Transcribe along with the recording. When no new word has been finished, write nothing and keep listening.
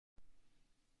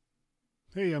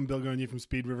Hey, I'm Bill Gagne from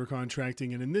Speed River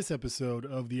Contracting, and in this episode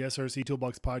of the SRC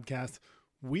Toolbox podcast,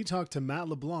 we talk to Matt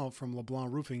Leblanc from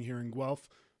Leblanc Roofing here in Guelph.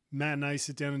 Matt and I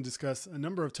sit down and discuss a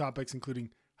number of topics,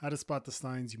 including how to spot the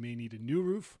signs you may need a new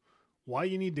roof, why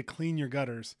you need to clean your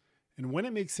gutters, and when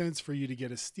it makes sense for you to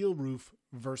get a steel roof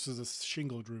versus a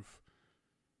shingled roof.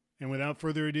 And without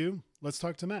further ado, let's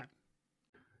talk to Matt.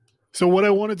 So what I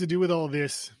wanted to do with all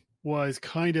this was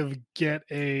kind of get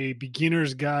a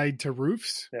beginner's guide to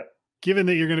roofs. Yep. Given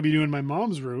that you're going to be doing my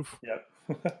mom's roof,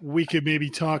 Yep. we could maybe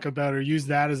talk about or use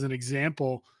that as an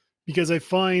example, because I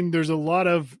find there's a lot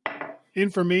of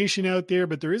information out there,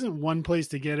 but there isn't one place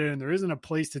to get it and there isn't a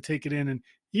place to take it in. And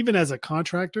even as a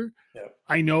contractor, Yep.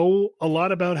 I know a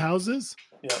lot about houses,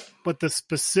 Yep. but the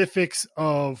specifics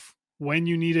of when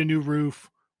you need a new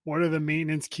roof, what are the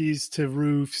maintenance keys to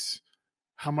roofs,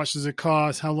 how much does it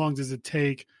cost, how long does it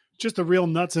take, just the real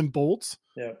nuts and bolts.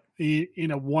 Yep. In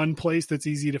a one place that's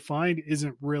easy to find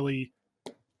isn't really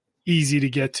easy to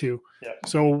get to. Yep.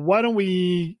 So why don't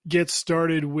we get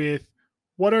started with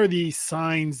what are the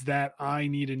signs that I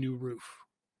need a new roof?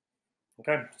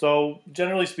 Okay. So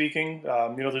generally speaking,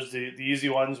 there's the easy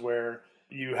ones where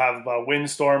you have a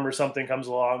windstorm or something comes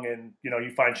along and,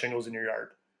 you find shingles in your yard.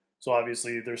 So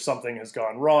obviously there's something has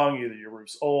gone wrong. Either your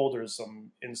roof's old or some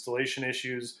installation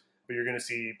issues, but you're going to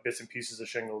see bits and pieces of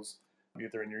shingles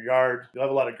either in your yard. You'll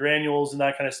have a lot of granules and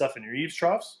that kind of stuff in your eaves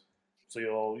troughs. So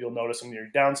you'll notice them in your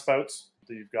downspouts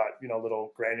that you've got,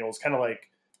 little granules, kind of like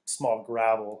small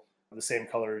gravel, the same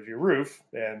color as your roof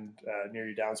and near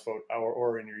your downspout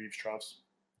or in your eaves troughs.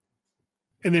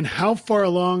 And then how far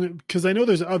along, because I know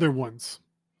there's other ones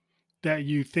that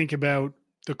you think about,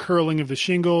 the curling of the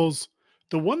shingles.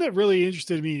 The one that really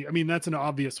interested me, I mean, that's an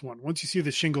obvious one. Once you see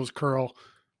the shingles curl,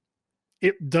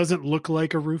 it doesn't look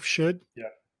like a roof should. Yeah.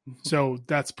 So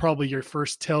that's probably your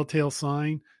first telltale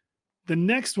sign. The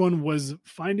next one was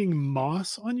finding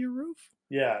moss on your roof.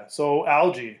 Yeah. So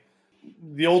algae,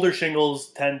 the older shingles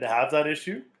tend to have that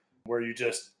issue where it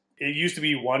used to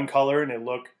be one color and it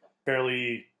looked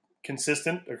fairly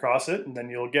consistent across it. And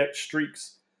then you'll get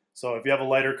streaks. So if you have a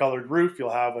lighter colored roof, you'll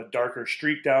have a darker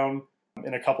streak down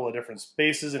in a couple of different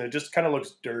spaces and it just kind of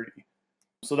looks dirty.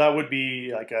 So that would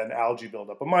be like an algae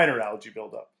buildup, a minor algae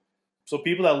buildup. So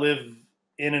people that live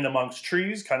in and amongst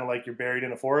trees, kind of like you're buried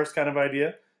in a forest kind of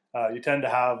idea, you tend to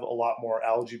have a lot more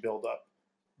algae buildup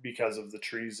because of the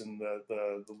trees and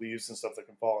the leaves and stuff that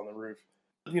can fall on the roof.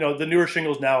 The newer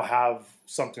shingles now have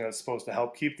something that's supposed to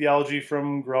help keep the algae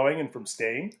from growing and from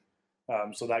staying.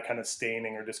 So that kind of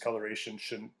staining or discoloration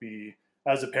shouldn't be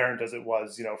as apparent as it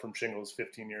was, from shingles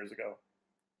 15 years ago.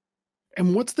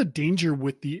 And what's the danger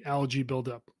with the algae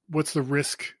buildup? What's the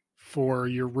risk for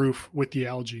your roof with the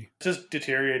algae? Just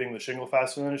deteriorating the shingle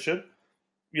faster than it should.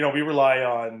 We rely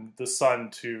on the sun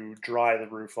to dry the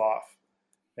roof off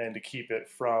and to keep it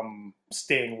from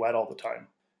staying wet all the time.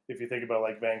 If you think about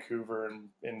like Vancouver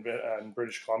and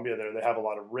British Columbia there, they have a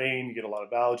lot of rain, you get a lot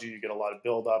of algae, you get a lot of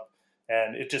buildup,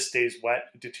 and it just stays wet.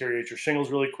 It deteriorates your shingles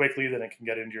really quickly, then it can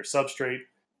get into your substrate,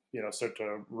 start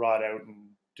to rot out and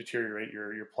deteriorate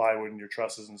your plywood and your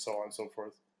trusses and so on and so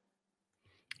forth.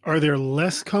 Are there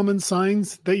less common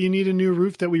signs that you need a new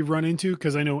roof that we run into?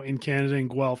 Because I know in Canada and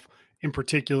Guelph in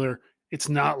particular, it's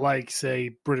not like,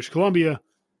 say, British Columbia.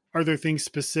 Are there things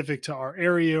specific to our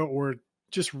area or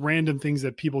just random things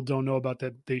that people don't know about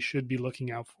that they should be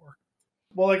looking out for?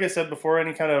 Well, like I said before,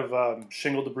 any kind of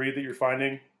shingle debris that you're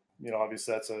finding,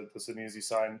 obviously that's an easy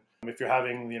sign. If you're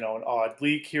having, an odd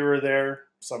leak here or there,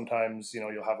 sometimes,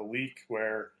 you'll have a leak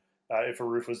where if a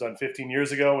roof was done 15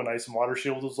 years ago and ice and water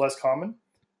shield was less common.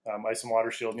 Ice and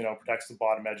water shield, protects the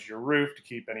bottom edge of your roof to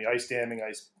keep any ice damming,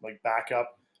 ice like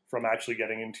backup from actually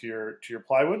getting into your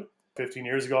plywood. 15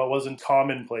 years ago, it wasn't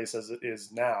commonplace as it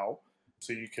is now.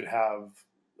 So you could have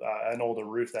an older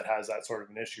roof that has that sort of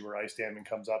an issue where ice damming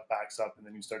comes up, backs up, and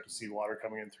then you start to see water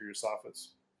coming in through your soffits.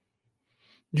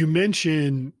 You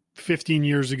mentioned 15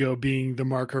 years ago being the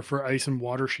marker for ice and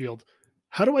water shield.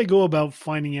 How do I go about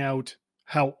finding out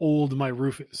how old my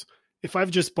roof is? If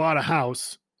I've just bought a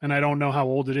house and I don't know how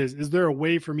old it is there a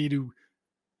way for me to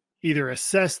either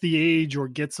assess the age or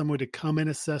get someone to come and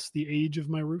assess the age of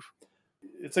my roof?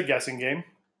 It's a guessing game.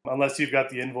 Unless you've got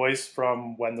the invoice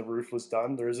from when the roof was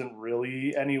done, there isn't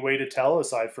really any way to tell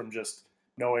aside from just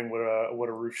knowing what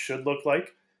a roof should look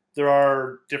like. There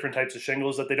are different types of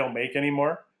shingles that they don't make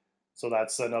anymore. So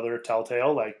that's another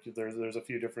telltale. Like there's a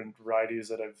few different varieties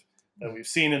that we've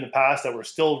seen in the past that we're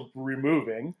still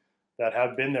removing that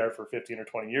have been there for 15 or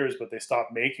 20 years, but they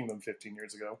stopped making them 15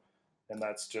 years ago. And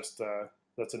that's just,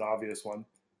 that's an obvious one.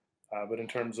 But in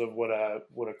terms of what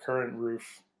a current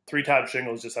roof, 3-tab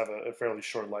shingles just have a fairly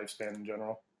short lifespan in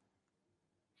general.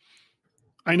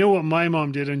 I know what my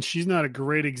mom did, and she's not a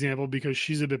great example because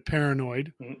she's a bit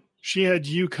paranoid. Mhm. She had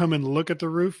you come and look at the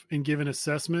roof and give an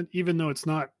assessment, even though it's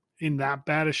not in that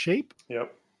bad a shape.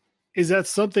 Yep. Is that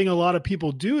something a lot of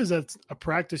people do? Is that a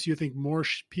practice you think more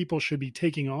people should be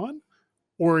taking on?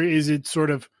 Or is it sort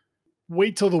of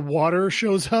wait till the water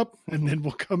shows up and then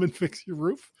we'll come and fix your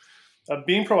roof?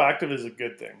 Being proactive is a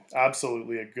good thing.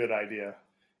 Absolutely a good idea.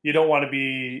 You don't want to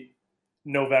be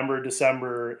November,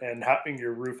 December, and having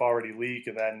your roof already leak,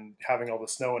 and then having all the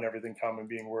snow and everything come, and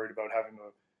being worried about having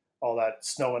all that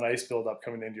snow and ice buildup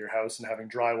coming into your house, and having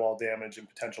drywall damage and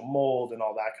potential mold and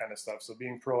all that kind of stuff. So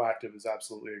being proactive is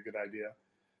absolutely a good idea.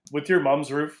 With your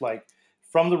mom's roof, like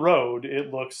from the road,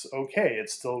 it looks okay.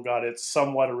 It's still got its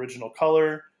somewhat original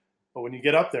color. But when you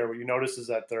get up there, what you notice is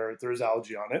that there's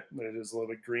algae on it. It is a little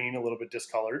bit green, a little bit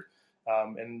discolored,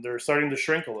 and they're starting to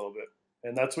shrink a little bit.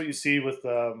 And that's what you see with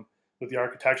the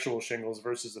architectural shingles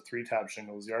versus the 3-tab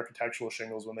shingles. The architectural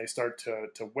shingles, when they start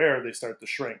to wear, they start to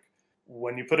shrink.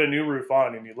 When you put a new roof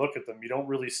on and you look at them, you don't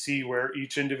really see where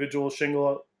each individual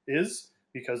shingle is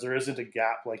because there isn't a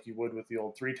gap like you would with the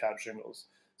old 3-tab shingles.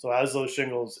 So as those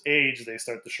shingles age, they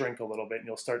start to shrink a little bit, and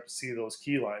you'll start to see those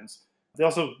key lines. They're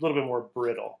also a little bit more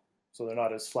brittle, so they're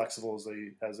not as flexible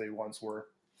as they once were.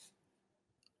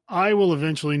 I will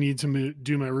eventually need to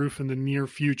do my roof in the near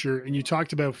future. And you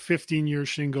talked about 15-year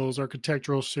shingles,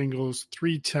 architectural shingles,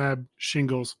 3-tab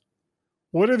shingles.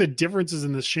 What are the differences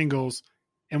in the shingles,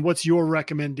 and what's your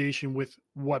recommendation with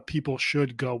what people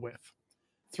should go with?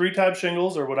 3-tab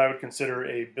shingles are what I would consider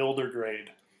a builder grade.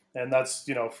 And that's,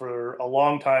 for a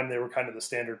long time, they were kind of the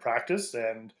standard practice.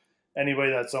 And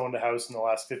anybody that's owned a house in the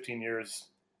last 15 years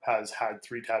has had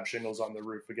 3-tab shingles on the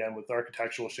roof. Again, with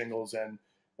architectural shingles and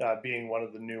being one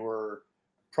of the newer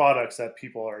products that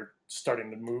people are starting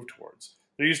to move towards.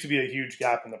 There used to be a huge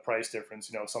gap in the price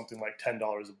difference, something like $10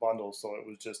 a bundle. So it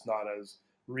was just not as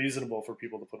reasonable for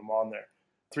people to put them on there.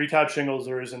 3-tab shingles,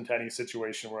 there isn't any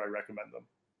situation where I recommend them.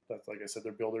 That's, like I said,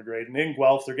 they're builder grade. And in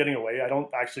Guelph, they're getting away. I don't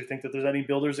actually think that there's any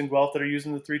builders in Guelph that are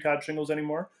using the 3-tab shingles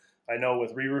anymore. I know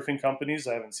with re-roofing companies,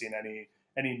 I haven't seen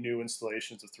any new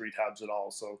installations of 3-tabs at all.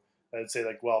 So I'd say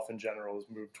that Guelph in general has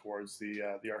moved towards the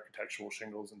architectural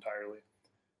shingles entirely.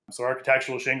 So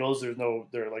architectural shingles,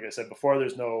 like I said before,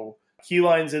 there's no key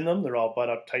lines in them. They're all butt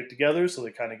up tight together, so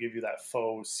they kind of give you that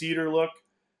faux cedar look.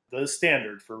 The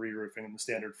standard for re-roofing and the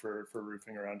standard for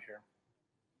roofing around here.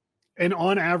 And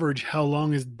on average, how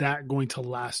long is that going to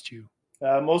last you?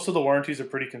 Most of the warranties are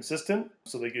pretty consistent.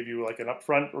 So they give you like an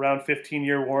upfront around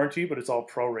 15-year warranty, but it's all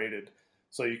prorated.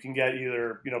 So you can get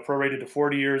either, prorated to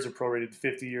 40 years or prorated to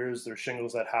 50 years. There's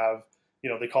shingles that have,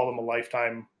 they call them a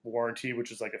lifetime warranty,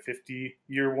 which is like a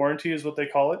 50-year warranty is what they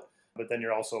call it. But then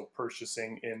you're also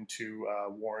purchasing into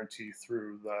warranty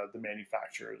through the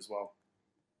manufacturer as well.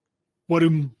 What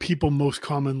do people most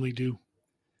commonly do?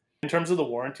 In terms of the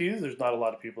warranties, there's not a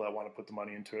lot of people that want to put the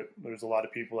money into it. There's a lot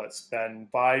of people that spend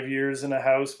 5 years in a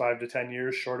house, 5 to 10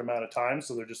 years, short amount of time.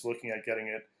 So they're just looking at getting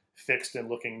it fixed and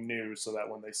looking new so that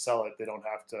when they sell it, they don't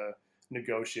have to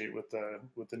negotiate with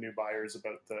the new buyers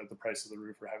about the price of the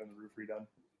roof or having the roof redone.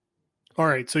 All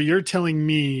right. So you're telling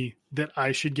me that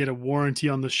I should get a warranty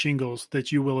on the shingles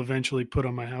that you will eventually put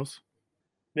on my house?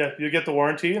 Yeah, you get the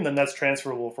warranty, and then that's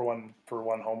transferable for one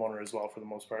homeowner as well for the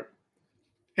most part.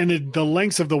 And the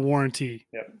lengths of the warranty.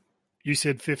 Yep. You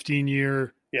said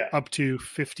 15-year, yeah, up to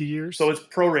 50 years? So it's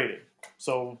prorated.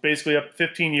 So basically up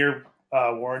 15-year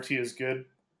warranty is good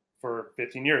for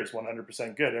 15 years,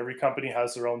 100% good. Every company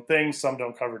has their own thing. Some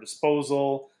don't cover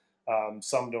disposal.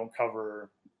 Some don't cover,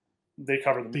 they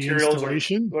cover the materials.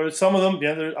 Installation? Or some of them,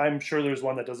 yeah, I'm sure there's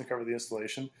one that doesn't cover the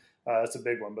installation. That's a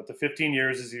big one. But the 15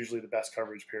 years is usually the best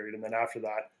coverage period. And then after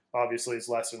that, obviously, it's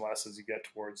less and less as you get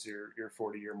towards your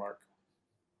 40-year mark.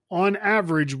 On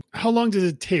average, how long does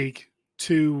it take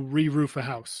to re-roof a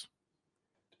house?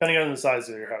 Depending on the size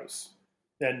of your house.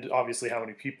 And obviously how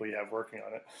many people you have working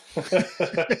on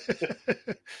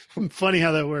it. Funny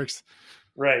how that works.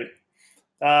 Right.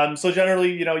 So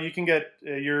generally, you can get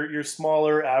your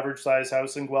smaller average size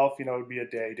house in Guelph, it would be a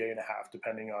day and a half,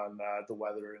 depending on the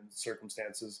weather and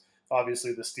circumstances.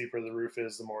 Obviously, the steeper the roof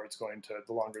is, the longer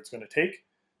it's going to take.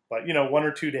 But, 1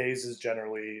 or 2 days is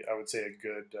generally, I would say, a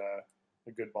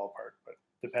good ballpark. But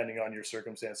depending on your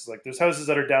circumstances, like there's houses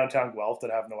that are downtown Guelph that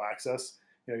have no access.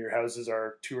 Your houses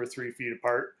are 2 or 3 feet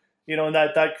apart, and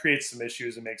that creates some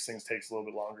issues and makes things take a little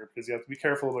bit longer because you have to be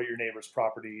careful about your neighbor's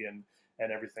property and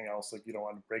everything else. Like you don't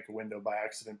want to break a window by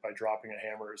accident by dropping a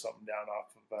hammer or something down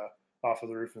off of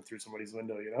the roof and through somebody's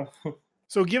window,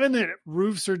 So given that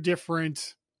roofs are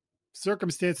different,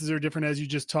 circumstances are different, as you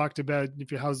just talked about,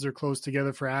 if your houses are close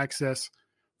together for access,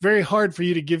 very hard for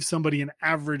you to give somebody an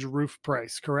average roof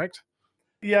price, correct?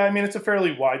 Yeah, I mean, it's a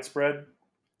fairly widespread,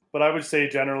 but I would say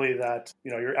generally that,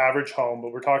 your average home,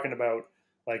 but we're talking about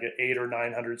like an 800 or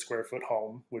 900 square foot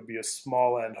home would be a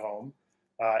small end home,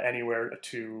 anywhere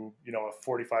to, a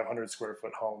 4,500 square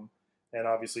foot home. And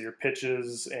obviously your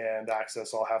pitches and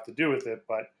access all have to do with it.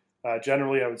 But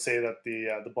generally I would say that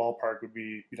the ballpark would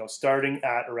be, starting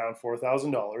at around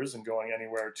 $4,000 and going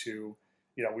anywhere to,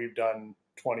 we've done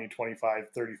 20, 25,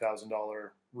 $30,000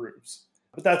 roofs.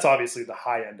 But that's obviously the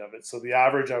high end of it. So the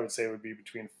average I would say would be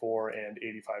between 4 and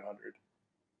 8,500,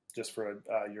 just for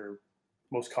your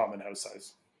most common house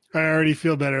size. I already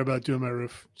feel better about doing my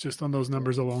roof just on those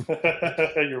numbers alone.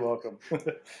 You're welcome.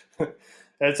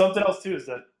 And something else too is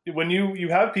that when you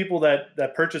have people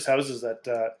that purchase houses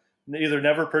that either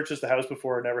never purchased a house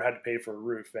before or never had to pay for a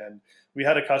roof, and we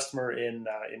had a customer in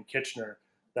Kitchener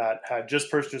that had just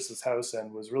purchased this house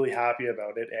and was really happy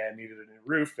about it and needed a new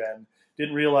roof and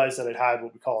didn't realize that it had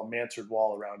what we call a mansard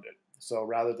wall around it. So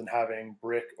rather than having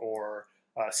brick or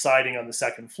siding on the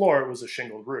second floor, it was a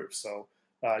shingled roof. So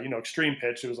extreme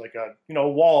pitch. It was like a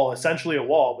wall, essentially a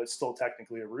wall, but still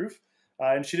technically a roof.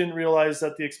 And she didn't realize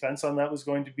that the expense on that was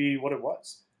going to be what it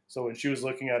was. So when she was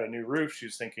looking at a new roof, she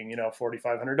was thinking,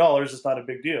 $4,500 is not a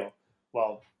big deal.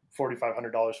 Well,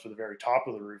 $4,500 for the very top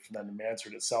of the roof, and then the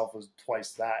mansard itself was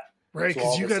twice that. Right,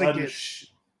 because you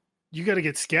got to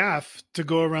get scaff to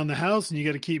go around the house, and you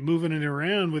got to keep moving it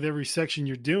around with every section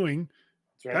you're doing.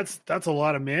 That's right. That's a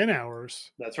lot of man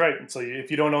hours. That's right. And so if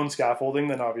you don't own scaffolding,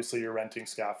 then obviously you're renting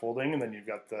scaffolding, and then you've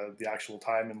got the actual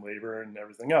time and labor and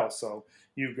everything else. So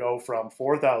you go from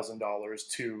 $4,000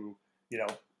 to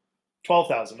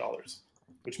 $12,000,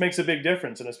 which makes a big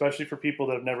difference. And especially for people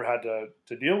that have never had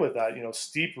to deal with that,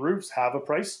 steep roofs have a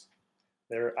price.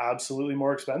 They're absolutely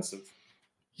more expensive.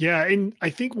 Yeah, and I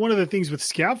think one of the things with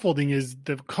scaffolding is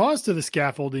the cost of the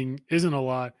scaffolding isn't a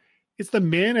lot. It's the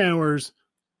man hours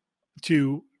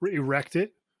to erect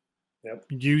it,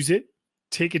 use it,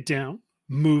 take it down,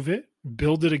 move it,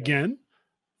 build it again.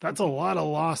 That's a lot of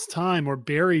lost time or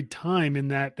buried time in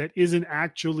that isn't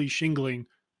actually shingling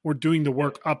or doing the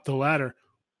work up the ladder.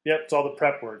 Yep, it's all the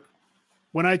prep work.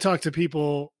 When I talk to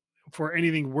people for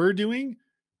anything we're doing,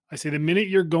 I say the minute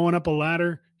you're going up a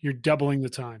ladder, you're doubling the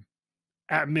time.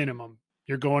 At minimum,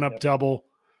 you're going up double.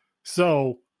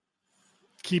 So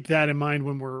keep that in mind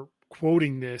when we're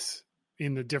quoting this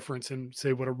in the difference and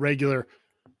say what a regular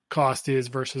cost is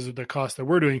versus the cost that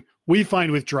we're doing. We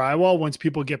find with drywall, once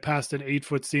people get past an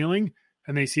 8-foot ceiling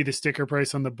and they see the sticker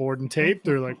price on the board and tape,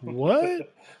 they're like,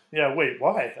 what? Yeah, wait,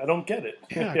 why? I don't get it.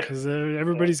 Yeah, because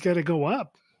everybody's got to go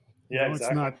up. Yeah,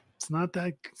 exactly. It's not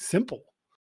that simple.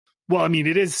 Well, I mean,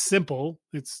 it is simple.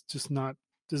 It's just not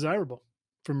desirable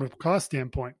from a cost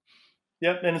standpoint.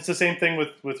 Yep, and it's the same thing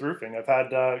with roofing. I've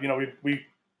had, we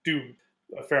do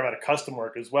a fair amount of custom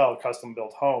work as well, custom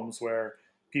built homes where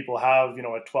people have,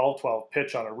 a 12-12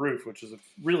 pitch on a roof, which is a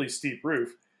really steep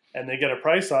roof, and they get a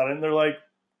price on it, and they're like,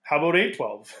 how about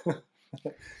 8-12?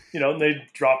 And they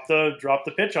drop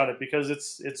the pitch on it because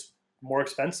it's more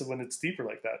expensive when it's steeper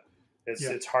like that.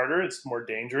 It's harder, it's more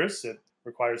dangerous, it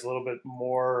requires a little bit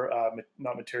more,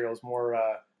 not materials, more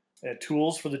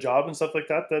tools for the job and stuff like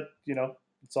that,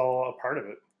 it's all a part of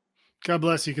it. God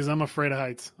bless you, because I'm afraid of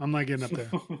heights. I'm not getting up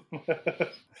there.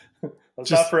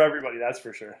 It's not for everybody, that's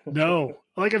for sure. No.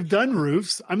 Like I've done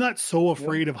roofs. I'm not so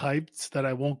afraid of heights that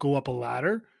I won't go up a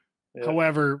ladder. Yeah.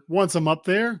 However, once I'm up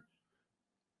there,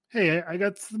 hey, I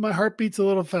got my heart beats a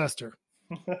little faster.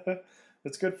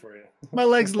 It's good for you. My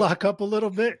legs lock up a little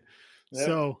bit. Yep.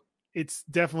 So it's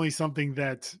definitely something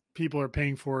that people are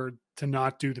paying for to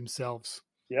not do themselves.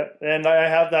 Yeah. And I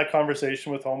have that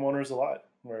conversation with homeowners a lot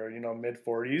where, mid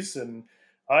 40s, and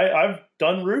I've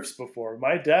done roofs before.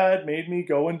 My dad made me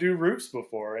go and do roofs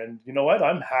before. And you know what?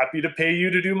 I'm happy to pay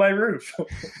you to do my roof.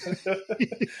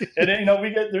 And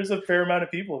there's a fair amount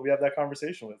of people we have that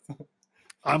conversation with.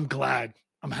 I'm glad.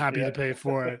 I'm happy to pay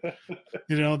for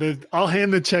it. I'll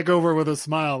hand the check over with a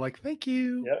smile like, thank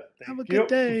you. Have a good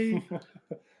day.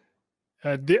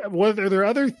 Are there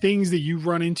other things that you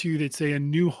run into that say a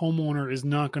new homeowner is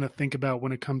not going to think about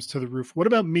when it comes to the roof? What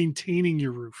about maintaining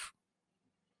your roof?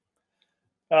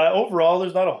 Overall,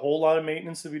 there's not a whole lot of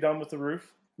maintenance to be done with the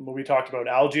roof. We talked about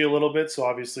algae a little bit. So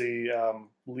obviously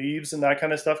leaves and that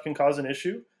kind of stuff can cause an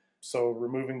issue. So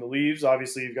removing the leaves,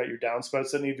 obviously you've got your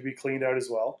downspouts that need to be cleaned out as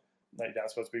well. Not your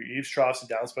downspouts, but your eaves troughs and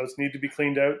downspouts need to be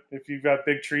cleaned out if you've got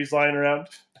big trees lying around.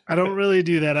 I don't really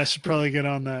do that. I should probably get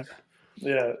on that.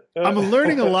 Yeah. I'm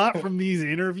learning a lot from these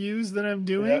interviews that I'm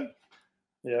doing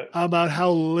about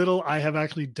how little I have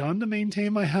actually done to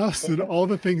maintain my house and all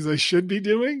the things I should be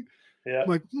doing. Yeah. I'm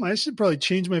like, I should probably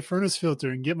change my furnace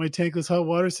filter and get my tankless hot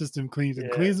water system cleaned and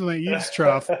Yeah. cleans my eaves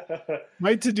trough.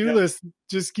 My to-do Yeah. list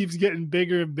just keeps getting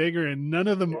bigger and bigger, and none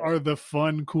of them are the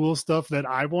fun, cool stuff that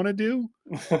I want to do.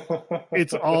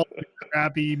 It's all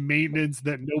crappy maintenance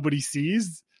that nobody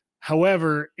sees.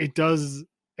 However, it does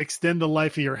extend the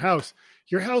life of your house.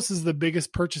 Your house is the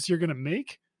biggest purchase you're going to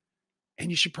make, and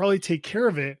you should probably take care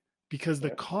of it, because the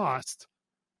cost,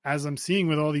 as I'm seeing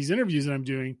with all these interviews that I'm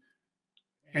doing,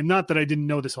 and not that I didn't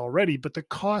know this already, but the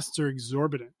costs are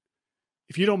exorbitant.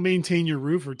 If you don't maintain your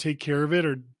roof or take care of it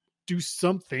or do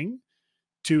something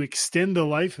to extend the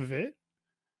life of it,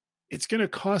 it's going to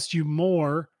cost you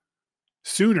more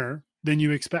sooner than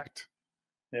you expect.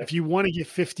 Yeah. If you want to get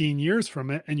 15 years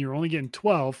from it and you're only getting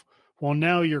 12, well,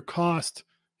 now your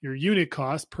unit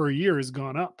cost per year has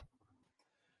gone up.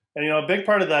 And, a big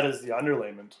part of that is the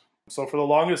underlayment. So for the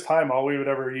longest time, all we would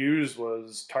ever use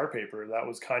was tar paper. That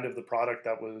was kind of the product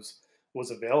that was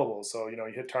available. So, you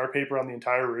hit tar paper on the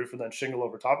entire roof and then shingle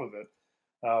over top of it.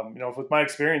 With my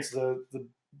experience, the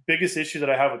biggest issue that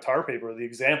I have with tar paper, the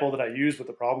example that I use with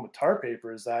the problem with tar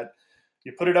paper, is that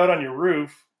you put it out on your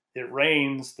roof, it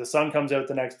rains, the sun comes out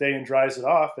the next day and dries it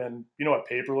off. And you know what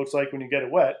paper looks like when you get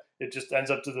it wet? It just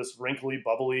ends up to this wrinkly,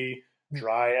 bubbly,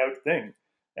 dry out thing.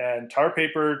 And tar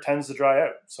paper tends to dry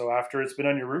out. So after it's been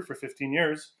on your roof for 15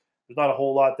 years, there's not a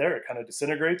whole lot there. It kind of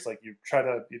disintegrates. Like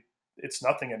it's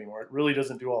nothing anymore. It really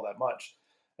doesn't do all that much.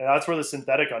 And that's where the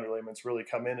synthetic underlayments really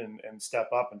come in and step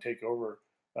up and take over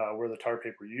where the tar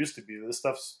paper used to be. This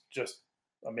stuff's just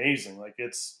amazing. Like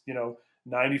it's,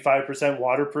 95%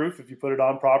 waterproof if you put it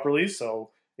on properly.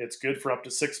 So it's good for up to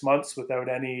 6 months without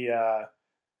any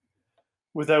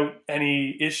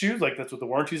issues. Like that's what the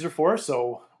warranties are for.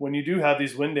 So when you do have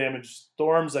these wind damage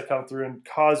storms that come through and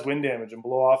cause wind damage and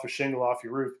blow off a shingle off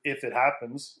your roof, if it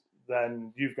happens,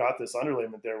 then you've got this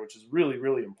underlayment there, which is really,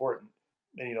 really important.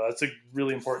 And, that's a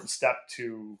really important step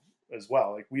to as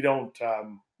well. Like we don't,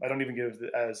 I don't even give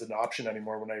it as an option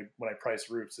anymore when I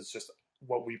price roofs. It's just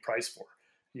what we price for.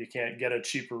 You can't get a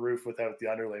cheaper roof without the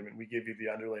underlayment. We give you the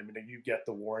underlayment and you get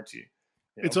the warranty.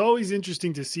 It's always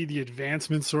interesting to see the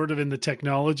advancement sort of in the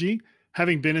technology.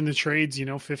 Having been in the trades,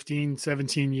 15,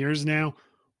 17 years now,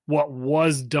 what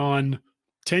was done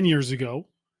 10 years ago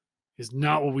is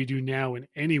not what we do now in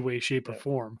any way, shape, or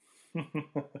form.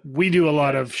 We do a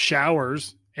lot of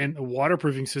showers, and the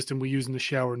waterproofing system we use in the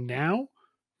shower now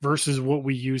versus what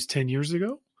we used 10 years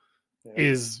ago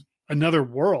is another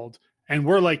world. And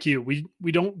we're like you.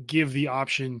 We don't give the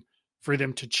option for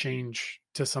them to change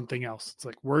to something else. It's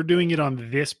like, we're doing it on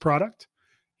this product.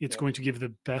 It's going to give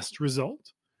the best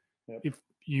result. If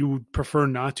you prefer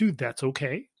not to, that's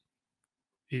okay.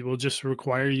 It will just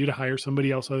require you to hire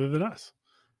somebody else other than us.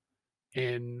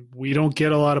 And we don't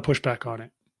get a lot of pushback on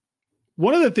it.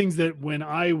 One of the things that when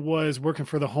I was working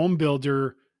for the home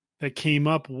builder that came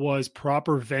up was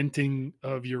proper venting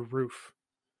of your roof.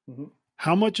 Mm-hmm.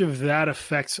 How much of that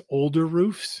affects older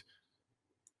roofs?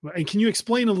 And can you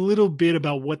explain a little bit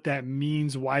about what that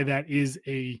means, why that is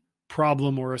a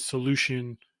problem or a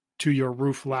solution to your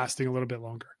roof lasting a little bit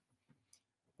longer?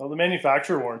 Well, the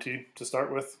manufacturer warranty to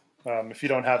start with. If you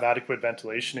don't have adequate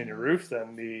ventilation in your roof,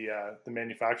 then the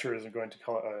manufacturer isn't going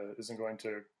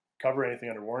to cover anything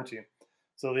under warranty.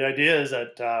 So the idea is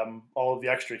that all of the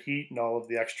extra heat and all of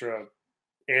the extra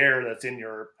air that's in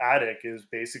your attic is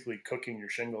basically cooking your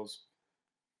shingles.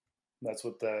 That's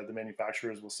what the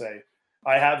manufacturers will say.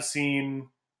 I have seen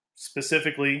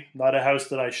specifically, not a house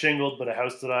that I shingled, but a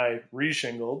house that I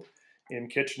re-shingled in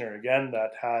Kitchener. Again,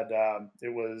 that had,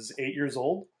 it was 8 years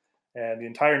old, and the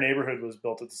entire neighborhood was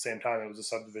built at the same time. It was a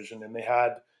subdivision, and they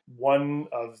had one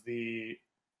of the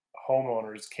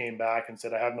homeowners came back and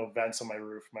said, I have no vents on my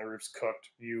roof. My roof's cooked.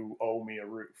 You owe me a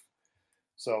roof.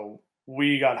 So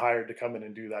we got hired to come in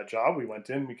and do that job. We went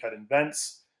in, we cut in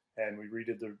vents, and we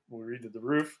redid the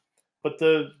roof. But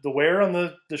the wear on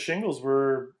the shingles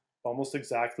were almost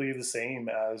exactly the same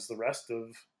as the rest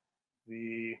of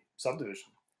the subdivision.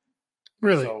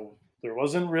 Really? So there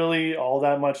wasn't really all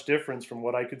that much difference from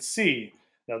what I could see.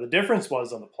 Now the difference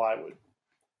was on the plywood.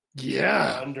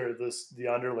 Yeah. Under the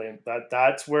underlay,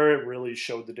 that's where it really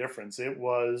showed the difference. It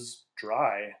was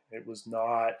dry. It was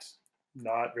not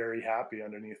very happy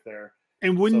underneath there.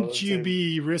 And wouldn't you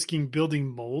be risking building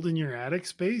mold in your attic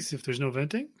space if there's no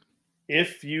venting?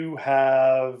 If you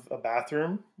have a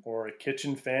bathroom or a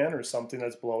kitchen fan or something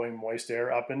that's blowing moist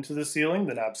air up into the ceiling,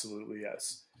 then absolutely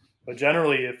yes. But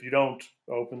generally, if you don't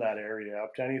open that area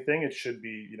up to anything, it should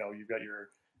be, you've got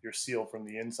your seal from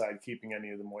the inside keeping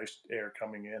any of the moist air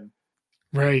coming in.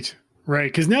 Right.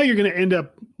 Because now you're going to end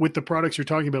up with the products you're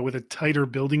talking about with a tighter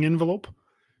building envelope.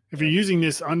 If you're using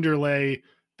this underlay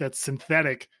that's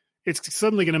synthetic, it's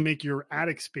suddenly going to make your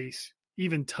attic space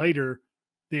even tighter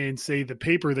than, say, the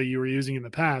paper that you were using in the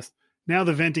past. Now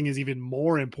the venting is even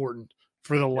more important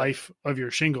for the life of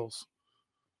your shingles.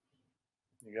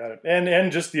 You got it.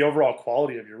 And just the overall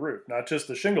quality of your roof, not just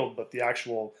the shingled, but the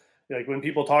actual, like when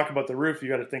people talk about the roof, you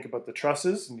got to think about the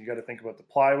trusses, and you got to think about the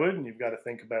plywood, and you've got to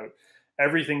think about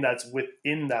everything that's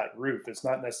within that roof. It's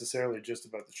not necessarily just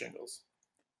about the shingles.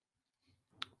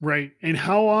 Right. And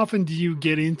how often do you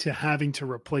get into having to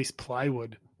replace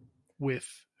plywood with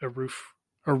a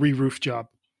re-roof job?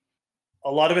 A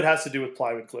lot of it has to do with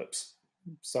plywood clips.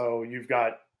 So you've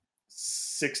got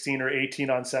 16 or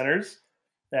 18 on centers,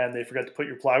 and they forgot to put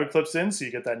your plywood clips in, so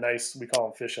you get that nice, we call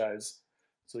them fish eyes.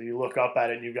 So you look up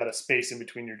at it and you've got a space in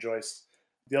between your joists.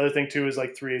 The other thing too is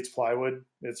like 3/8 plywood.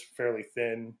 It's fairly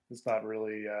thin. It's not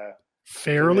really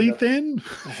fairly thin.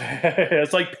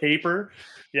 It's like paper.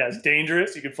 Yeah, it's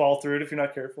dangerous. You could fall through it if you're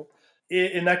not careful.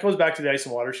 And that goes back to the ice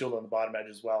and water shield on the bottom edge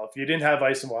as well. If you didn't have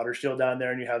ice and water shield down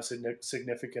there and you have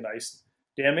significant ice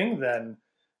damming, then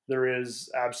there is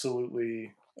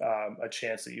absolutely a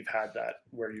chance that you've had that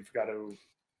where you've got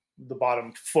the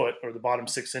bottom foot or the bottom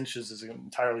 6 inches is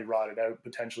entirely rotted out,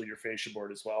 potentially your fascia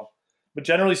board as well. But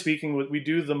generally speaking, what we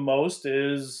do the most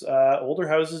is older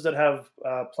houses that have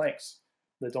planks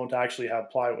that don't actually have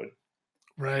plywood.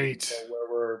 Right. So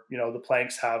where the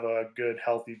planks have a good,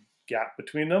 healthy gap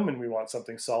between them, and we want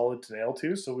something solid to nail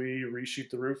to, so we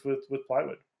resheet the roof with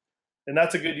plywood. And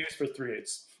that's a good use for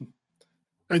 3/8.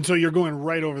 And so you're going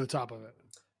right over the top of it.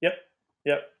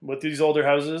 Yep. With these older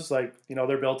houses, like,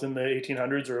 they're built in the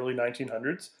 1800s or early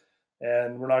 1900s,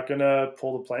 and we're not going to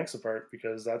pull the planks apart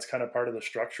because that's kind of part of the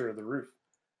structure of the roof.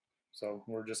 So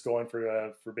we're just going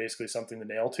for basically something to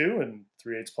nail to, and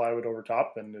 3/8 plywood over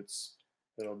top, and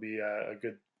it'll be a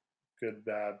good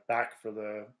back for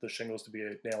the shingles to be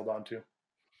nailed onto.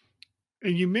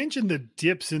 And you mentioned the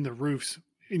dips in the roofs.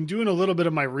 In doing a little bit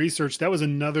of my research, that was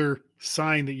another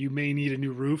sign that you may need a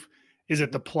new roof, is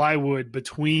that the plywood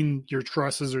between your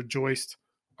trusses or joists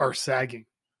are sagging.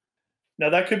 Now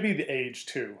that could be the age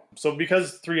too. So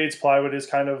because 3/8 plywood is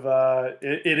kind of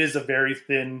it is a very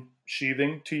thin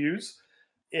sheathing to use,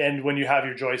 and when you have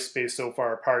your joist spaced so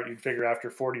far apart, you'd figure after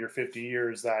 40 or 50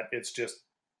 years that it's just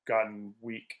gotten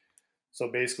weak. So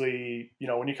basically,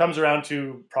 when it comes around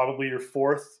to probably your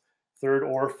third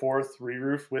or fourth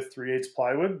re-roof with 3/8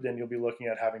 plywood, then you'll be looking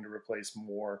at having to replace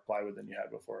more plywood than you had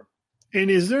before. And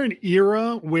is there an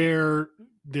era where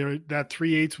that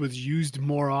 3/8 was used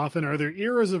more often? Are there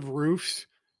eras of roofs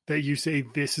that you say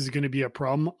this is going to be a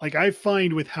problem? Like I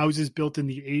find with houses built in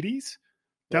the 80s,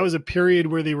 that was a period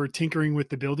where they were tinkering with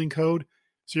the building code.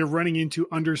 So you're running into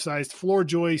undersized floor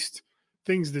joists,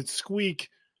 things that squeak,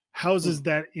 houses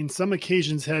that in some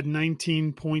occasions had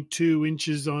 19.2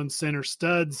 inches on center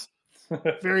studs,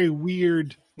 very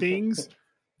weird things.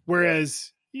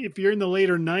 Whereas if you're in the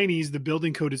later 90s, the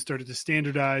building code has started to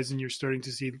standardize and you're starting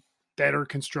to see better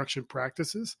construction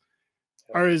practices.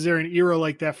 Or is there an era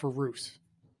like that for roofs?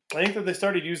 I think that they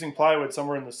started using plywood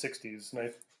somewhere in the 60s, and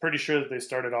I'm pretty sure that they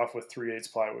started off with 3/8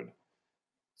 plywood.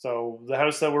 So the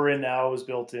house that we're in now was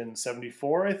built in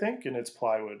 74, I think, and it's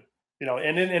plywood.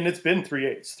 And it's been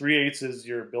 3/8. 3/8 is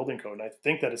your building code, and I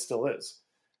think that it still is.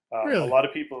 Really? A lot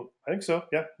of people, I think so,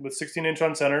 yeah, with 16-inch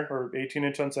on center or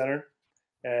 18-inch on center,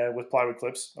 and with plywood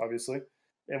clips, obviously.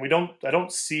 And I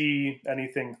don't see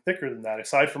anything thicker than that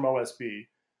aside from OSB.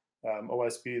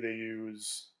 OSB they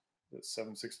use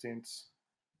 7/16.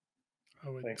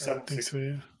 I think so,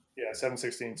 yeah. Yeah,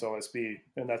 7/16 OSB,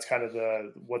 and that's kind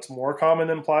of what's more common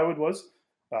than plywood was.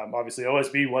 Obviously,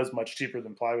 OSB was much cheaper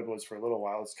than plywood was for a little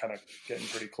while. It's kind of getting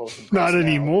pretty close. Not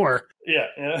anymore. Yeah.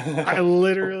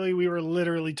 We were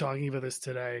literally talking about this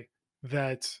today,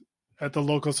 that at the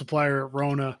local supplier at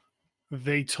Rona,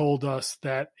 they told us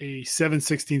that a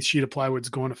 7/16 sheet of plywood is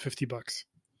going to $50.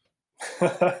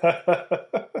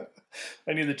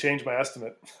 I need to change my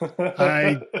estimate.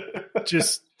 I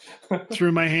just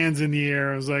threw my hands in the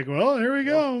air. I was like, well, here we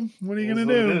go. What are you going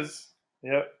to do?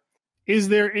 Yep. Is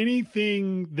there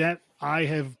anything that I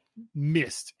have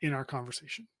missed in our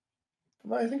conversation?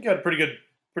 I think you had a pretty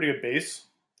good base.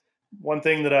 One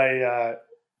thing that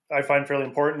I find fairly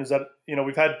important is that,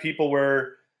 we've had people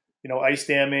where, ice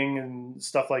damming and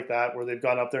stuff like that, where they've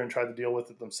gone up there and tried to deal with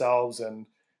it themselves. And,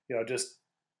 just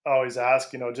always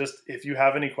ask, just if you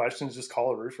have any questions, just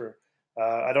call a roofer.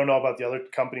 I don't know about the other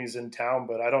companies in town,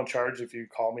 but I don't charge if you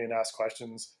call me and ask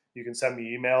questions. You can send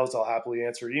me emails. I'll happily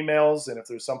answer emails. And if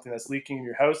there's something that's leaking in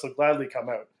your house, I'll gladly come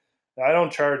out. Now, I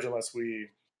don't charge unless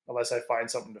I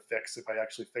find something to fix. If I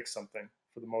actually fix something,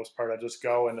 for the most part, I just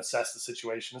go and assess the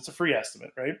situation. It's a free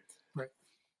estimate, right? Right.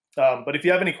 But if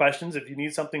you have any questions, if you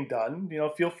need something done,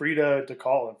 feel free to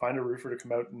call and find a roofer to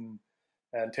come out and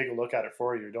take a look at it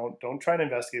for you. Don't try and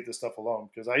investigate this stuff alone,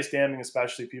 because ice damming,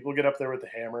 especially, people get up there with the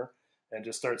hammer and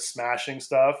just start smashing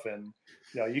stuff, and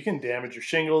you can damage your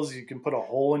shingles. You can put a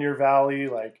hole in your valley.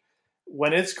 Like,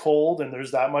 when it's cold and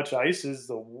there's that much ice, is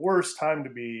the worst time to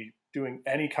be doing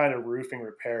any kind of roofing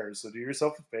repairs. So do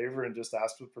yourself a favor and just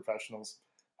ask the professionals,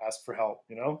 ask for help.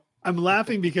 I'm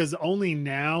laughing because only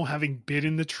now, having been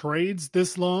in the trades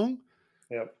this long,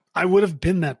 Yep. I would have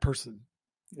been that person.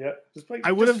 Yeah,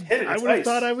 I would have hit it. I would have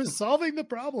thought I was solving the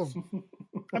problem.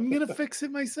 I'm going to fix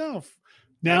it myself.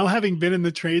 Now, having been in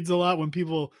the trades a lot, when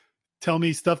people tell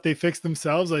me stuff they fix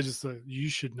themselves, I just you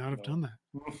should not have done that.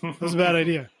 That was a bad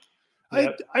idea.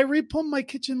 Yep. I replumbed my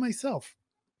kitchen myself.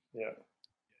 Yeah.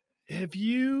 Have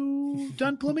you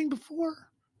done plumbing before?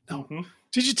 No. Mm-hmm.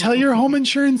 Did you tell your home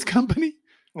insurance company?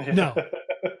 No.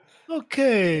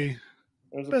 Okay.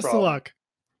 Best of luck.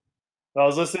 I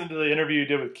was listening to the interview you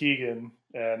did with Keegan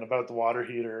and about the water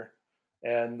heater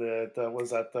and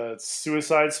the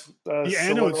suicide the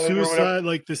anode suicide,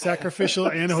 like the sacrificial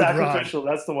anode sacrificial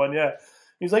rod. That's the one. Yeah.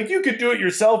 He's like, you could do it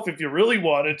yourself if you really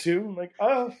wanted to. I'm like,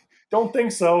 oh, don't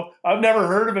think so. I've never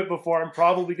heard of it before. I'm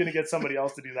probably going to get somebody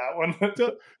else to do that one.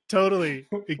 Totally.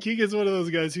 Keegan's one of those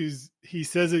guys he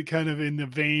says it kind of in the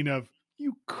vein of,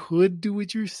 you could do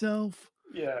it yourself.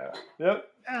 Yeah. Yep.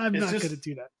 I'm not going to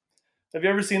do that. Have you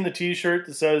ever seen the T-shirt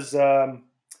that says, it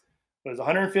was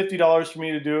 $150 for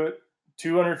me to do it,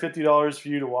 $250 for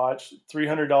you to watch,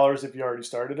 $300 if you already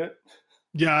started it?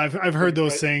 Yeah, I've heard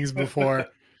those sayings before.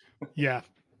 Yeah.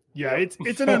 Yep.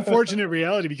 It's an unfortunate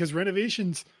reality because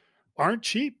renovations aren't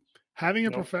cheap. Having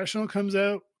a professional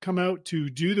come out to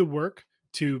do the work,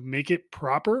 to make it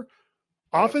proper,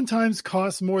 oftentimes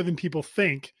costs more than people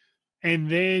think. And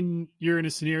then you're in a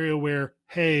scenario where,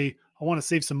 hey, I want to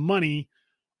save some money.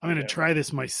 I'm going to try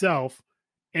this myself.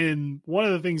 And one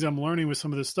of the things I'm learning with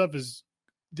some of this stuff is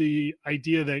the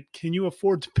idea that, can you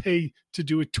afford to pay to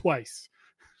do it twice?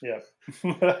 Yeah.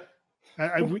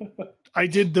 I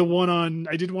did one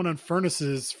on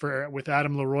furnaces with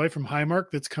Adam Leroy from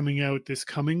Highmark that's coming out this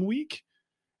coming week.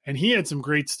 And he had some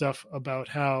great stuff about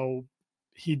how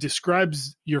he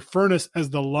describes your furnace as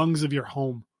the lungs of your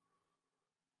home.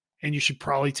 And you should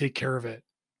probably take care of it.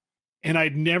 And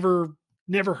I'd never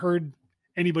heard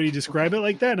anybody describe it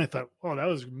like that. And I thought, wow, that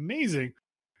was amazing.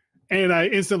 And I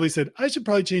instantly said, I should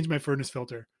probably change my furnace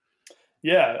filter.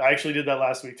 Yeah, I actually did that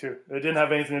last week too. It didn't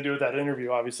have anything to do with that interview.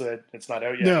 Obviously, it's not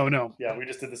out yet. No. Yeah, we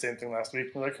just did the same thing last week.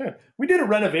 We're like, we did a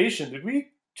renovation. Did we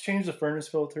change the furnace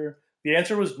filter? The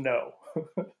answer was no.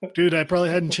 Dude, I probably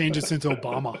hadn't changed it since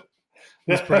Obama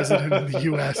was president of the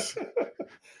U.S.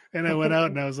 And I went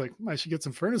out and I was like, I should get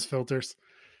some furnace filters.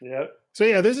 Yeah. So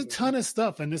yeah, there's a ton of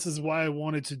stuff. And this is why I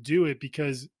wanted to do it,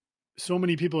 because so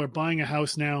many people are buying a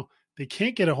house now. They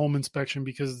can't get a home inspection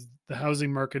because the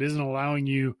housing market isn't allowing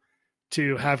you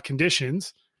to have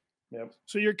conditions. Yep.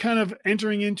 So you're kind of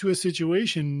entering into a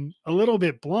situation a little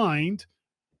bit blind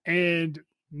and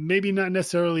maybe not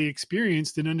necessarily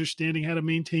experienced in understanding how to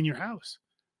maintain your house.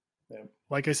 Yep.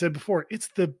 Like I said before, it's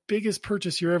the biggest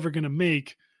purchase you're ever going to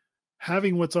make.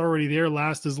 Having what's already there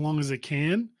last as long as it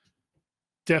can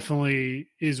definitely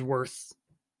is worth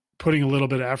putting a little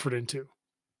bit of effort into.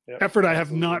 Yep, effort I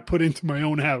have not put into my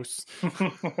own house.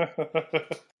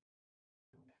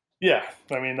 Yeah,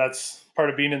 I mean, that's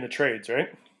part of being in the trades, right?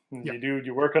 Yep.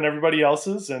 You work on everybody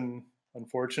else's, and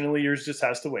unfortunately yours just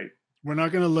has to wait. We're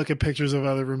not going to look at pictures of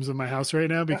other rooms in my house right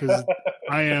now because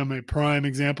I am a prime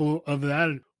example of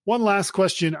that. One last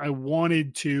question I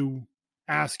wanted to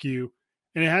ask you,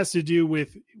 and it has to do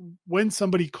with when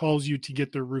somebody calls you to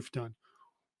get their roof done.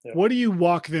 Yep. What do you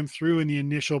walk them through in the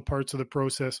initial parts of the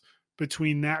process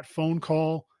between that phone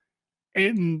call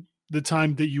and the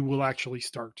time that you will actually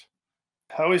start?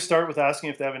 I always start with asking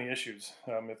if they have any issues,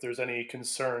 if there's any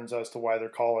concerns as to why they're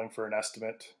calling for an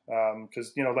estimate.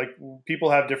 Because, like, people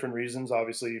have different reasons.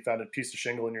 Obviously, you found a piece of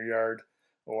shingle in your yard,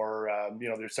 or,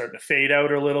 they're starting to fade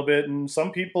out a little bit. And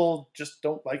some people just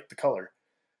don't like the color.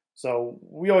 So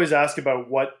we always ask about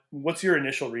what's your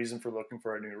initial reason for looking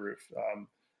for a new roof.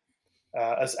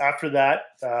 As after that,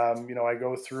 I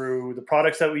go through the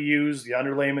products that we use, the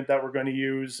underlayment that we're going to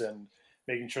use, and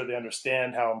making sure they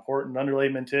understand how important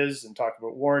underlayment is, and talk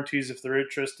about warranties if they're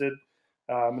interested.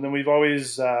 And then we've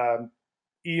always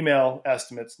email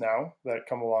estimates now that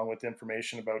come along with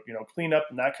information about, cleanup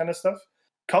and that kind of stuff.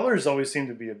 Colors always seem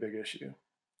to be a big issue.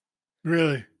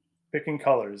 Really? Picking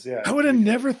colors, yeah. I would have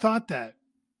never thought that.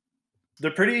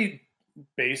 They're pretty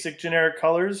basic generic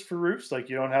colors for roofs. Like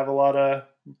you don't have a lot of,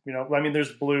 I mean,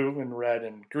 there's blue and red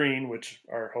and green, which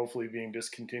are hopefully being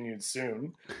discontinued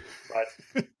soon.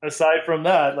 But aside from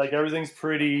that, like everything's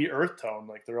pretty earth tone.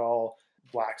 Like they're all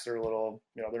blacks are a little,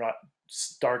 they're not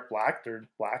stark black. They're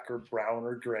black or brown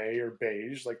or gray or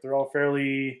beige. Like they're all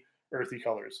fairly earthy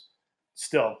colors.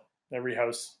 Still, every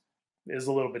house is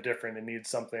a little bit different. It needs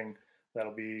something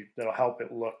that'll help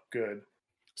it look good.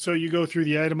 So you go through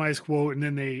the itemized quote and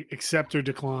then they accept or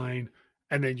decline,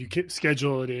 and then you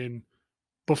schedule it in.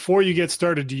 Before you get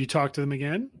started, do you talk to them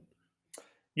again?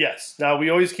 Yes. Now we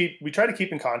try to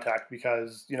keep in contact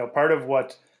because, part of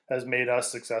what has made us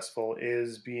successful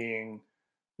is being,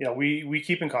 we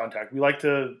keep in contact. We like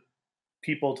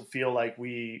people to feel like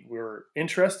we're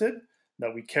interested,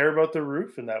 that we care about the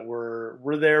roof, and that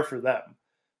we're there for them.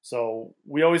 So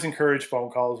we always encourage phone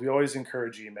calls. We always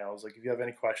encourage emails. Like if you have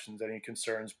any questions, any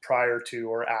concerns prior to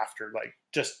or after, like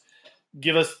just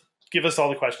give us all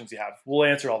the questions you have. We'll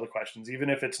answer all the questions,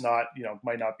 even if it's not,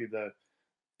 might not be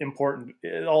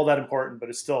all that important, but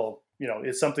it's still,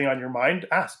 it's something on your mind.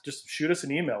 Ask, just shoot us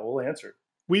an email. We'll answer.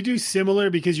 We do similar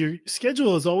because your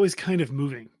schedule is always kind of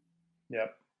moving. Yeah.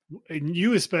 And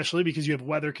you, especially because you have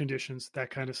weather conditions, that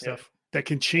kind of stuff that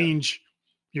can change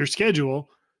your schedule.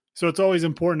 So it's always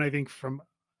important, I think, from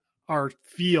our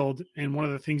field. And one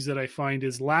of the things that I find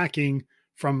is lacking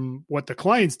from what the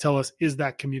clients tell us is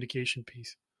that communication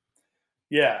piece.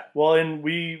 Yeah. Well, and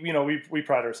we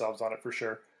pride ourselves on it for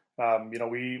sure.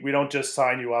 We don't just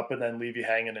sign you up and then leave you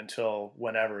hanging until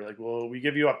whenever. Like, we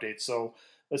give you updates. So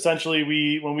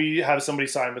essentially when we have somebody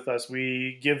sign with us,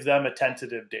 we give them a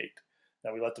tentative date.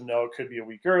 Now we let them know it could be a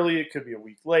week early, it could be a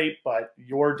week late, but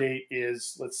your date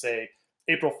is, let's say,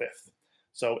 April 5th.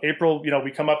 So April,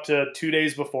 we come up to 2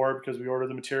 days before because we order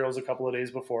the materials a couple of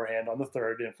days beforehand on the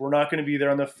 3rd. And if we're not going to be there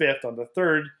on the 5th, on the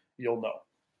 3rd, you'll know.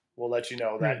 We'll let you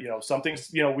know that,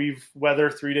 something's, we've weather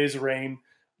 3 days of rain,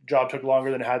 job took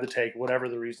longer than it had to take, whatever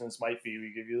the reasons might be.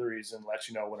 We give you the reason, let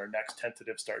you know when our next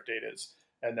tentative start date is.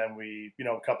 And then we,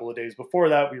 a couple of days before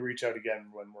that, we reach out again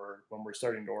when we're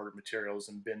starting to order materials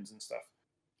and bins and stuff.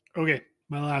 Okay.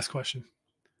 My last question.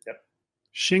 Yep.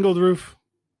 Shingled roof,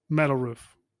 metal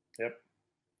roof. Yep.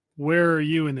 Where are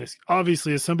you in this?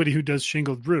 Obviously, as somebody who does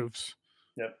shingled roofs,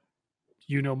 yep,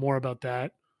 you know more about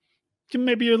that.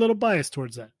 Maybe you're a little biased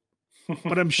towards that,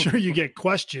 but I'm sure you get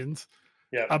questions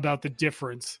about the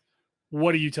difference.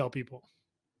 What do you tell people?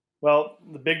 Well,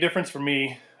 the big difference for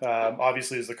me,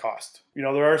 obviously, is the cost.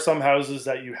 There are some houses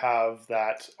that you have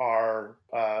that are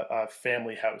a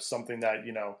family house, something that,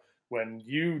 when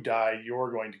you die,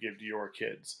 you're going to give to your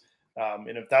kids.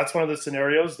 And if that's one of the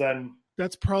scenarios, then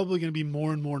that's probably going to be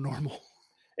more and more normal.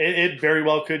 It very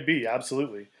well could be,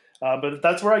 absolutely. But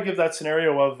that's where I give that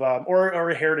scenario of, or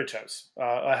a heritage house,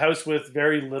 a house with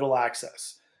very little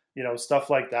access,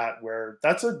 stuff like that, where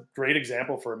that's a great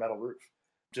example for a metal roof,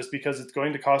 just because it's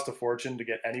going to cost a fortune to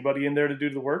get anybody in there to do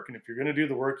the work. And if you're going to do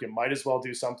the work, you might as well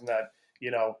do something that,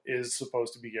 is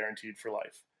supposed to be guaranteed for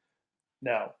life.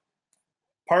 Now,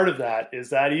 part of that is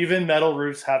that even metal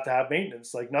roofs have to have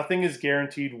maintenance. Like nothing is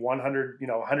guaranteed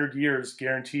 100 years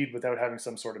guaranteed without having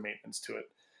some sort of maintenance to it.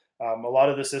 A lot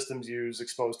of the systems use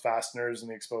exposed fasteners,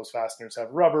 and the exposed fasteners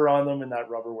have rubber on them, and that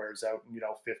rubber wears out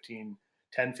in,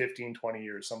 10, 15, 20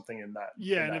 years, something in that.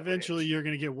 Yeah, and eventually you're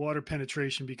going to get water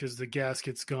penetration because the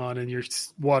gasket's gone and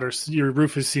your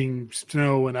roof is seeing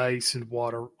snow and ice and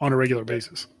water on a regular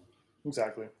basis.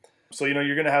 Exactly. So,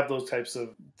 you're going to have those types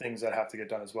of things that have to get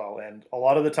done as well. And a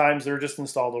lot of the times they're just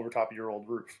installed over top of your old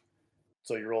roof.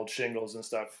 So your old shingles and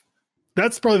stuff.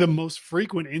 That's probably the most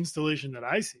frequent installation that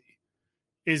I see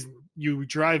is you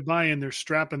drive by and they're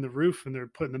strapping the roof and they're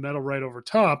putting the metal right over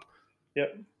top.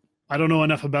 Yep. I don't know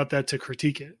enough about that to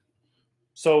critique it.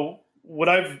 So what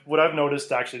I've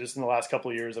noticed actually just in the last couple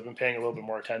of years, I've been paying a little bit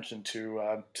more attention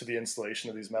to the installation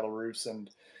of these metal roofs. And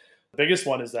the biggest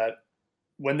one is that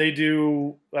when they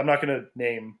do, I'm not going to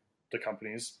name the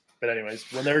companies, but anyways,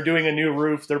 when they're doing a new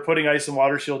roof, they're putting ice and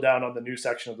water shield down on the new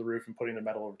section of the roof and putting the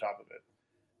metal over top of it.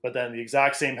 But then the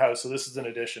exact same house, so this is an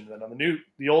addition, then on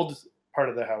the old part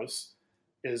of the house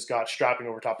is got strapping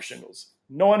over top of shingles.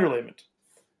 No underlayment.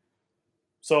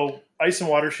 So ice and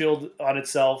water shield on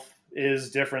itself is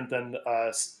different than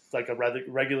like a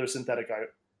regular synthetic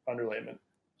underlayment.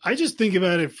 I just think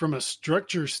about it from a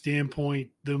structure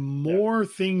standpoint. The more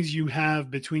things you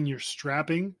have between your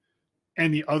strapping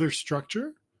and the other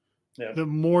structure, the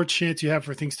more chance you have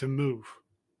for things to move.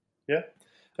 Yeah.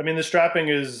 I mean, the strapping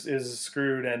is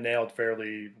screwed and nailed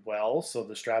fairly well, so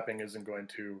the strapping isn't going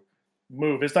to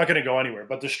move. It's not going to go anywhere.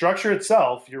 But the structure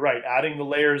itself, you're right, adding the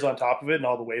layers on top of it and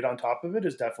all the weight on top of it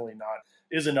is definitely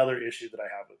is another issue that I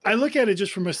have with it. I look at it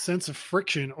just from a sense of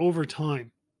friction over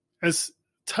time. As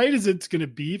tight as it's going to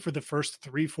be for the first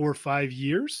 3, 4, 5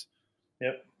 years.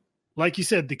 Yep. Like you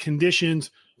said, the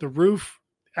conditions, the roof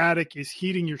attic is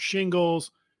heating your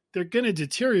shingles. They're going to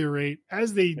deteriorate.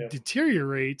 As they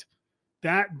deteriorate,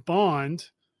 that bond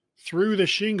through the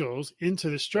shingles into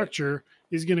the structure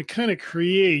is going to kind of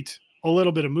create a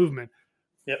little bit of movement.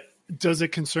 Yep. Does it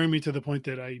concern me to the point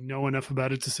that I know enough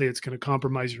about it to say it's going to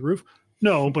compromise your roof?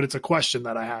 No, but it's a question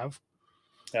that I have.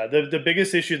 Yeah, the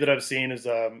biggest issue that I've seen is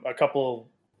a couple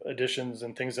additions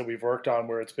and things that we've worked on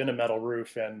where it's been a metal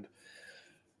roof, and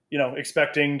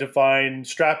expecting to find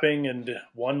strapping and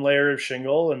one layer of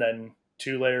shingle and then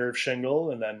 2 layer of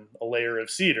shingle and then a layer of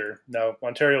cedar. Now,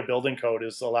 Ontario Building Code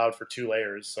is allowed for 2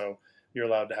 layers, so you're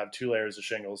allowed to have 2 layers of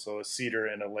shingle, so a cedar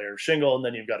and a layer of shingle, and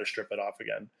then you've got to strip it off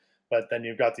again. But then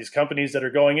you've got these companies that are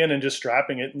going in and just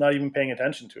strapping it, not even paying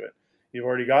attention to it. You've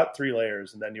already got 3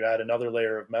 layers, and then you add another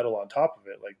layer of metal on top of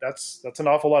it. Like that's an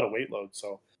awful lot of weight load.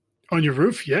 So on your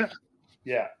roof, yeah.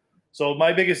 So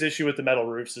my biggest issue with the metal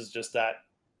roofs is just that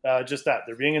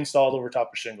they're being installed over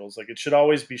top of shingles. Like, it should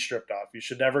always be stripped off. You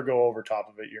should never go over top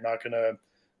of it.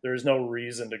 There's no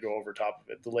reason to go over top of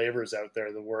it. The labor's out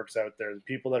there, the work's out there. The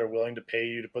people that are willing to pay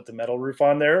you to put the metal roof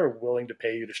on there are willing to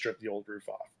pay you to strip the old roof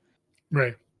off.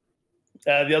 Right.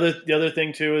 The other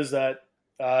thing too is that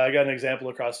I got an example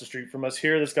across the street from us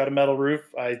here that's got a metal roof.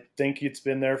 I think it's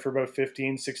been there for about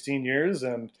 15, 16 years,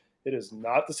 and it is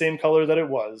not the same color that it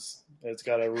was. It's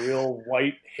got a real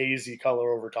white, hazy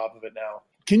color over top of it now.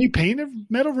 Can you paint a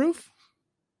metal roof?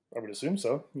 I would assume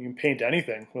so. You can paint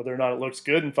anything. Whether or not it looks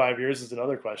good in 5 years is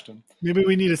another question. Maybe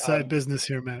we need a side business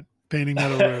here, Matt. Painting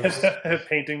metal roofs.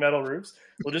 Painting metal roofs.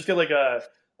 We'll just get like a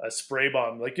spray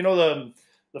bomb. Like,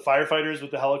 the firefighters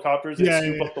with the helicopters, they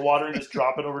scoop up the water and just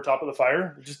drop it over top of the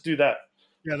fire. Just do that.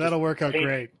 Yeah, that'll work out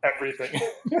great. Everything.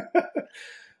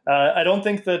 I don't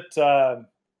think that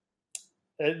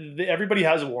everybody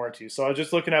has a warranty. So I was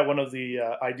just looking at one of the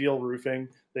Ideal Roofing.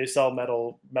 They sell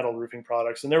metal roofing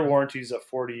products, and their warranty is a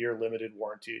 40-year limited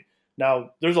warranty.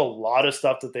 Now, there's a lot of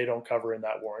stuff that they don't cover in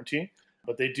that warranty,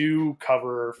 but they do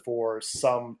cover for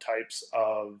some types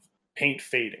of paint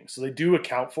fading. So they do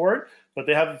account for it, but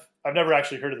I've never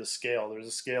actually heard of the scale. There's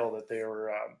a scale that they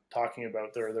were talking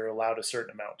about. They're allowed a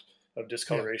certain amount of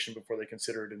discoloration before they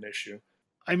consider it an issue.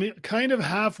 I mean, kind of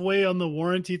halfway on the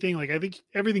warranty thing. Like, I think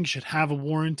everything should have a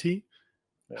warranty.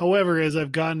 Yeah. However, as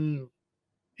I've gotten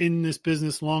in this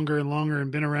business longer and longer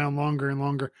and been around longer and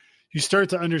longer, you start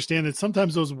to understand that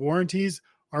sometimes those warranties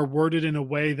are worded in a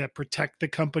way that protect the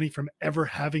company from ever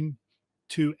having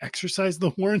to exercise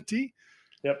the warranty.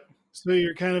 Yep. So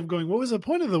you're kind of going, what was the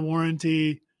point of the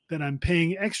warranty that I'm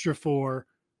paying extra for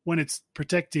when it's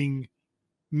protecting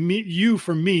you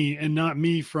from me and not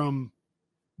me from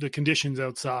the conditions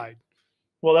outside?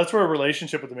 Well, that's where a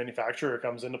relationship with the manufacturer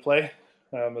comes into play.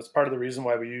 That's part of the reason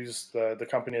why we use the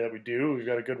company that we do. We've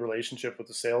got a good relationship with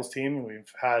the sales team, and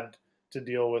we've had to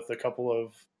deal with a couple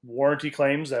of warranty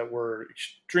claims that were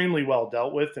extremely well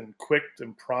dealt with and quick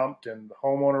and prompt, and the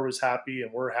homeowner was happy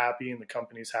and we're happy and the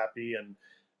company's happy, and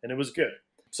it was good.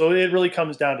 So it really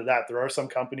comes down to that. There are some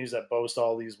companies that boast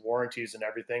all these warranties and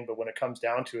everything, but when it comes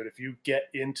down to it, if you get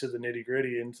into the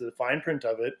nitty-gritty, into the fine print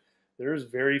of it, there's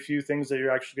very few things that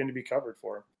you're actually going to be covered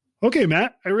for. Okay,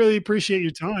 Matt, I really appreciate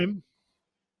your time.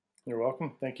 You're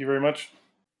welcome. Thank you very much.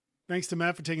 Thanks to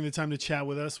Matt for taking the time to chat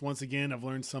with us. Once again, I've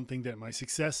learned something, that my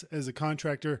success as a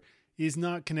contractor is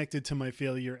not connected to my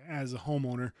failure as a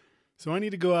homeowner. So I need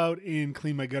to go out and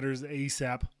clean my gutters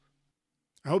ASAP.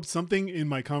 I hope something in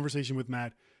my conversation with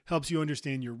Matt helps you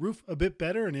understand your roof a bit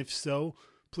better. And if so,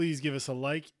 please give us a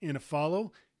like and a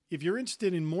follow. If you're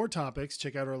interested in more topics,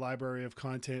 check out our library of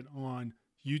content on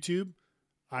YouTube,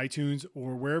 iTunes,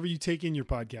 or wherever you take in your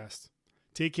podcast.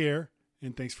 Take care,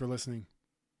 and thanks for listening.